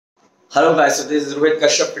Hello guys, this is Rohit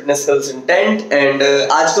Kashyap, fitness consultant and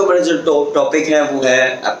आज का हमारा जो टॉपिक है वो है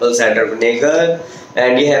एप्पल साइडर विनेगर।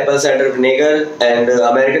 एंड ये Apple cider vinegar and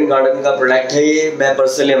American garden का प्रोडक्ट है। ये मैं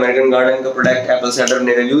पर्सनली अमेरिकन गार्डन का product Apple cider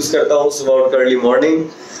vinegar use करता हूँ सुबह उठ अर्ली मॉर्निंग।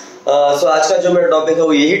 सो आज का जो मेरा टॉपिक है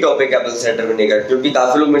वो यही टॉपिक है एप्पल साइडर विनेगर, क्योंकि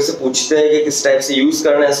काफी लोग मेरे से पूछते हैं कि किस टाइप से यूज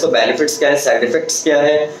करना है, इसका बेनिफिट्स क्या है, साइड इफेक्ट्स क्या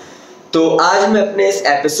है। तो आज मैं अपने इस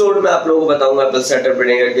एपिसोड में आप लोगों को बताऊंगा एप्पल साइडर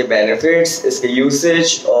विनेगर के बेनिफिट्स, इसके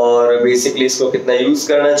यूसेज और बेसिकली इसको कितना यूज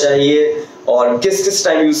करना चाहिए और किस किस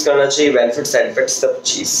टाइम यूज करना चाहिए, बेनिफिट्स साइड इफेक्ट्स सब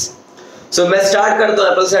चीज। सो मैं स्टार्ट करता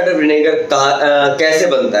हूँ एप्पल साइडर विनेगर कैसे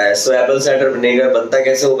बनता है। सो एप्पल साइडर विनेगर बनता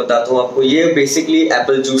कैसे वो बताता हूँ आपको। ये बेसिकली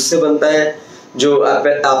एप्पल जूस से बनता है। जो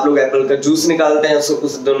आप लोग एप्पल का जूस निकालते हैं, उसको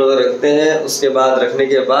कुछ दिनों तक रखते हैं, उसके बाद रखने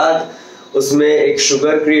के बाद उसमें एक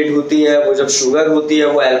शुगर क्रिएट होती है। वो जब शुगर होती है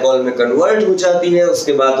वो अल्कोहल में कन्वर्ट हो जाती है।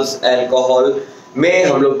 उसके बाद उस अल्कोहल में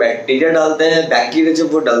हम लोग बैक्टीरिया डालते हैं। बैक्टीरिया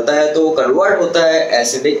जब वो डलता है तो वो कन्वर्ट होता है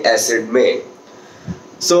एसिडिक एसिड में।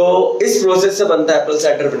 सो इस प्रोसेस से बनता है एप्पल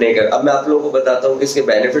साइडर विनेगर। अब मैं आप लोगों को बताता हूँ कि इसके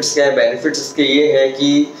बेनिफिट्स क्या है। बेनिफिट्स इसके ये है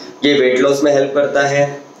कि ये वेट लॉस में हेल्प करता है।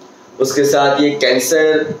 उसके साथ ये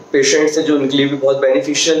कैंसर पेशेंट्स है जो उनके लिए भी बहुत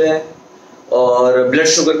बेनिफिशियल है। और ब्लड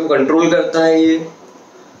शुगर को कंट्रोल करता है ये,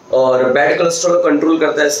 और बैड कोलेस्ट्रॉल को कंट्रोल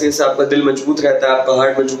करता है। इसके से आपका दिल मजबूत रहता है, आपका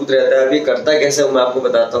हार्ट मजबूत रहता है। अब ये करता है कैसे मैं आपको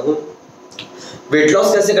बताता हूँ। वेट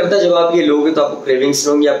लॉस कैसे करता है, जब आप ये लोगे तो आपको क्रेविंग्स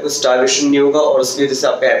नहीं होंगी, आपको स्टार्वेशन नहीं होगा, और उसकी वजह से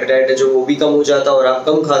आपका एपेटाइट है जो वो भी कम हो जाता है। और आप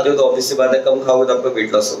कम खाते हो तो ऑब्वियस सी बात है, कम खाओगे तो आपका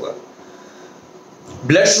वेट लॉस होगा।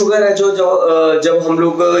 ब्लड शुगर है जो जब हम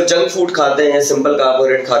लोग जंक फूड खाते हैं, सिंपल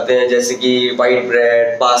कार्बोहाइड्रेट खाते हैं, जैसे कि white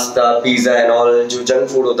bread, pasta, pizza and all, जो जंक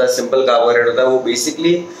फूड होता है, सिंपल कार्बोहाइड्रेट होता है, वो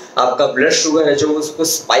बेसिकली आपका ब्लड शुगर है जो उसको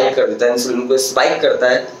स्पाइक कर देता है, इंसुलिन को स्पाइक करता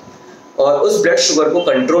है। और उस ब्लड शुगर को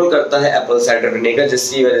कंट्रोल करता है एप्पल साइडर विनेगर,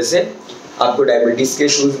 जिसकी वजह से आपको डायबिटीज के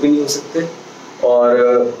इश्यूज भी नहीं हो सकते,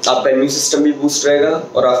 और आपका इम्यून सिस्टम भी बूस्ट रहेगा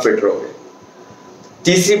और आप फिट रहोगे।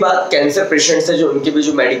 तीसरी बात, कैंसर पेशेंट्स है जो उनके भी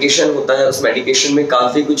जो मेडिकेशन होता है, उस मेडिकेशन में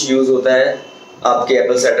काफी कुछ यूज होता है आपके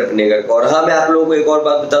एप्पल साइडर विनेगर का। और हाँ, मैं आप लोगों को एक और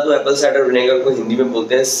बात बता दूं, एप्पल साइडर विनेगर को हिंदी में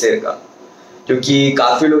बोलते हैं सिरका, क्योंकि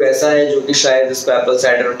काफी लोग ऐसा है जो कि शायद इसको एप्पल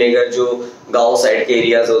साइडर विनेगर जो गांव साइड के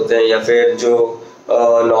एरियाज होते हैं या फिर जो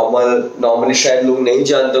नॉर्मली शायद लोग नहीं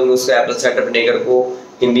जानते होंगे उसको एप्पल साइडर विनेगर को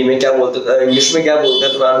हिंदी में क्या बोलते हैं, इंग्लिश में क्या बोलते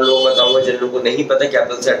हैं, तो मैं आप लोगों को बताऊंगा जिन लोगों को नहीं पता कि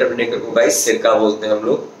एप्पल साइडर विनेगर को गाइस सिरका बोलते हैं हम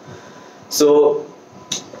लोग। सो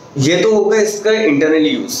ये तो होगा इसका इंटरनल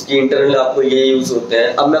यूज, कि इंटरनल आपको ये यूज होते हैं।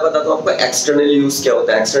 अब मैं बताता हूँ आपको एक्सटर्नल यूज क्या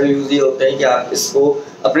होता है। एक्सटर्नल यूज ये होता है कि आप इसको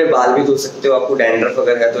अपने बाल भी धो सकते हो। आपको डैंड्रफ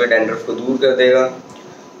अगर है तो ये डैंड्रफ को दूर कर देगा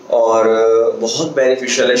और बहुत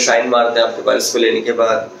बेनिफिशियल है, शाइन मारते हैं आपके बाल इसको लेने के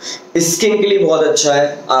बाद। स्किन के लिए बहुत अच्छा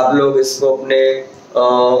है। आप लोग इसको अपने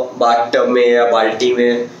बाथटब में या बाल्टी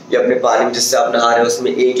में या अपने पानी में जिससे आप नहा रहे हो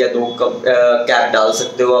उसमें 1 या 2 कप कैप डाल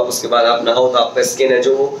सकते हो आप। उसके बाद आप नहाओ तो आपका स्किन है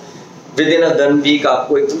जो विद इन अ 1 वीक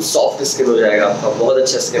आपको एकदम सॉफ्ट स्किन हो जाएगा, आपका बहुत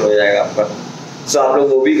अच्छा स्किन हो जाएगा आपका। सो आप लोग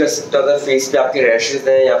वो भी कर सकते हो। अगर फेस पे आपके रैशेज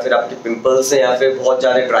हैं या फिर आपके पिंपल्स हैं या फिर बहुत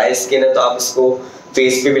ज़्यादा ड्राई स्किन है तो आप इसको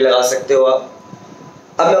फेस पे भी लगा सकते हो आप।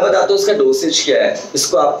 अब मैं बताता हूँ इसका डोसेज क्या है।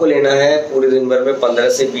 इसको आपको लेना है पूरे दिन भर में 15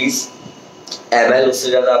 से 20 ml, उससे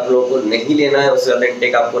ज़्यादा आप लोगों को नहीं लेना है, उससे ज़्यादा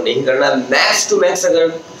इंटेक आपको नहीं करना है। मैक्स टू मैक्स अगर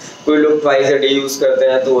कोई लोग ट्वाइस अ डे यूज करते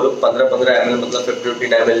हैं तो वो लोग 15-15 ml मतलब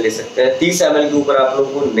 50-50 ml ले सकते हैं। 30 ml के ऊपर आप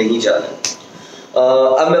लोगों को नहीं जाना है।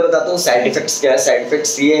 अब मैं बताता हूँ साइड इफेक्ट्स क्या है। साइड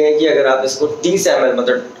इफेक्ट्स ये है कि अगर आप इसको 30 ml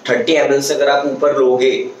मतलब 30 ml से अगर आप ऊपर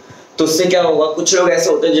लोगे तो उससे क्या होगा। कुछ लोग ऐसे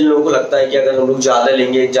होते हैं जिन लोगों को लगता है कि अगर हम लोग ज्यादा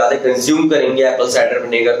लेंगे, ज्यादा कंज्यूम करेंगे एप्पल साइडर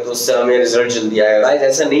विनेगर तो उससे हमें रिजल्ट जल्दी आएगा।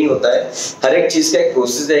 ऐसा नहीं होता है। हर एक चीज का एक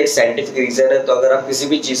प्रोसेस है, एक साइंटिफिक रीजन है। तो अगर आप किसी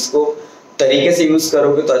भी चीज को तरीके से यूज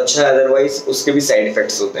करोगे तो अच्छा है, अदरवाइज उसके भी साइड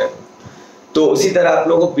इफेक्ट्स होते हैं। तो उसी तरह आप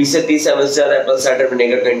लोगों को 20 से 30 ml से ज्यादा एप्पल साइडर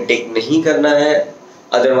विनेगर का इंटेक नहीं करना है,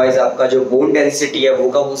 अदरवाइज आपका जो बोन डेंसिटी है वो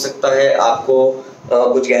कम हो सकता है, आपको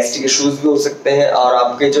कुछ गैस्ट्रिक इश्यूज भी हो सकते हैं, और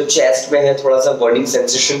आपके जो चेस्ट में है थोड़ा सा बर्निंग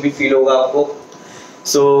सेंसेशन भी फील होगा आपको।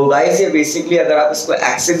 सो गाइस, ये बेसिकली अगर आप इसको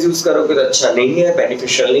एक्सेस यूज करोगे तो अच्छा नहीं है,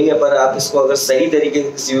 बेनिफिशियल नहीं है। पर आप इसको अगर सही तरीके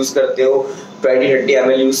से यूज करते हो, 20-30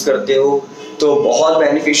 ml यूज करते हो तो बहुत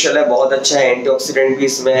बेनिफिशियल है, बहुत अच्छा है। एंटीऑक्सीडेंट भी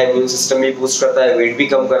इसमें है, इम्यून सिस्टम भी बूस्ट करता है, वेट भी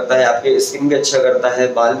कम करता है, आपके स्किन भी अच्छा करता है,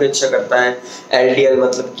 बाल भी अच्छा करता है, LDL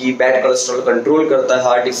मतलब कि बैड कोलेस्ट्रॉल कंट्रोल करता है,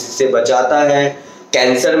 हार्ट डिसीज से बचाता है,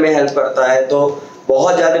 कैंसर में हेल्प करता है। तो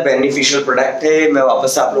बहुत ज़्यादा बेनिफिशियल प्रोडक्ट है। मैं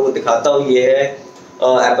वापस आप लोगों को दिखाता हूँ। ये है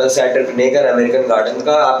Apple cider vinegar American garden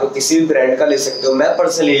का। आप लोग किसी भी ब्रांड का ले सकते हो, मैं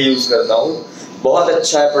पर्सनली यूज़ करता हूँ, बहुत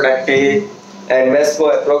अच्छा है प्रोडक्ट है। एंड मैं इसको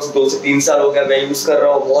अप्रोक्स 2 से 3 साल हो गया मैं यूज़ कर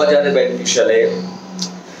रहा हूँ, बहुत ज़्यादा बेनिफिशियल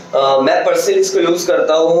है। मैं पर्सनली इसको यूज़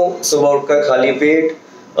करता हूँ सुबह उठकर खाली पेट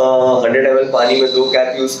 100 ml पानी में 2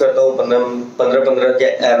 कैप यूज करता हूँ। 15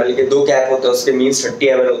 ml के 2 कैप होते हैं, उसके मीन्स 30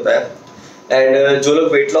 ml होता है। एंड जो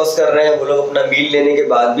लोग वेट लॉस कर रहे हैं वो लोग अपना मील लेने के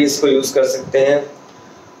बाद भी इसको यूज कर सकते हैं,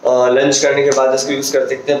 लंच करने के बाद इसको यूज कर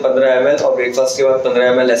सकते हैं 15 ml, और ब्रेकफास्ट के बाद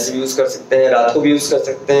 15 ml ऐसे भी यूज कर सकते हैं, रात को भी यूज कर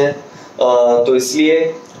सकते हैं। तो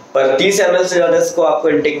इसलिए पर 30 ml से ज्यादा इसको आपको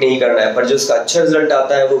इनटेक नहीं करना है। पर जो इसका अच्छा रिजल्ट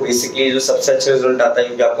आता है वो बेसिकली जो सबसे अच्छा रिजल्ट आता है,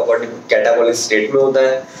 क्योंकि आपका बॉडी कैटाबॉलिक स्टेट में होता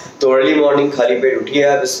है। तो अर्ली मॉर्निंग खाली पेट उठिए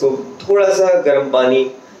आप, इसको थोड़ा सा गर्म पानी,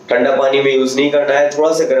 ठंडा पानी में यूज नहीं करना है,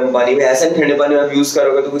 थोड़ा सा गर्म पानी में। ऐसा ठंडे पानी में आप यूज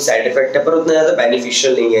करोगे तो कोई साइड इफेक्ट है, पर उतना ज्यादा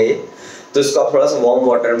बेनिफिशियल नहीं है ये। तो इसको आप थोड़ा सा वार्म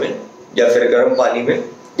वाटर में या फिर गर्म पानी में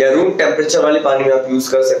या रूम टेम्परेचर वाले पानी में आप यूज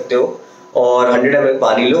कर सकते हो। और 100 ml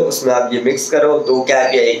पानी लो, उसमें आप ये मिक्स करो, 2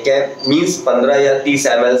 कैप या 1 कैप, मीन्स 15 या 30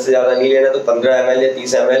 ml से ज्यादा नहीं लेना, तो 15 ml या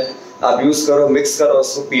 30 ml आप यूज करो, मिक्स करो,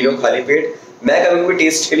 उसको पी लो खाली पेट। मैं कभी भी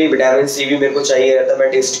टेस्ट के लिए, विटामिन सी भी मेरे को चाहिए रहता है, मैं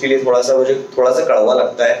टेस्ट के लिए मुझे थोड़ा सा कड़वा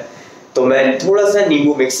लगता है, तो मैं थोड़ा सा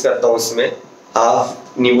नींबू मिक्स करता हूँ उसमें, हाफ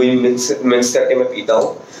नींबू मिक्स करके मैं पीता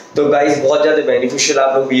हूँ। तो गाइस बहुत ज्यादा बेनिफिशियल,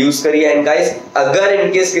 आप लोग यूज करिए। एंड गाइस अगर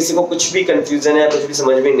इनकेस किसी को कुछ भी कंफ्यूजन है, कुछ भी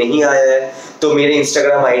समझ में नहीं आया है, तो मेरे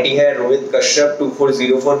इंस्टाग्राम आईडी है रोहित कश्यप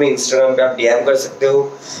 2404 में, इंस्टाग्राम पे आप डीएम कर सकते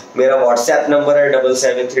हो। मेरा व्हाट्सएप नंबर है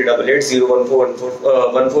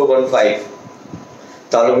 7738801415,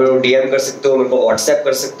 तो आप लोग मेरे को डीएम कर सकते हो, मेरे को व्हाट्सएप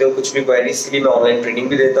कर सकते हो कुछ भी क्वेरीज के लिए। मैं ऑनलाइन ट्रेनिंग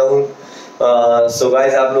भी देता हूँ। सो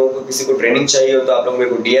गाइज आप लोगों को किसी को ट्रेनिंग चाहिए हो तो आप लोग मेरे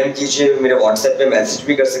को डीएम कीजिए, मेरे व्हाट्सएप पे मैसेज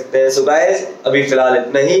भी कर सकते हैं। सो गाइज अभी फिलहाल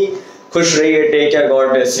इतना ही, खुश रहिए, take care,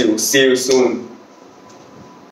 God bless you, C you soon.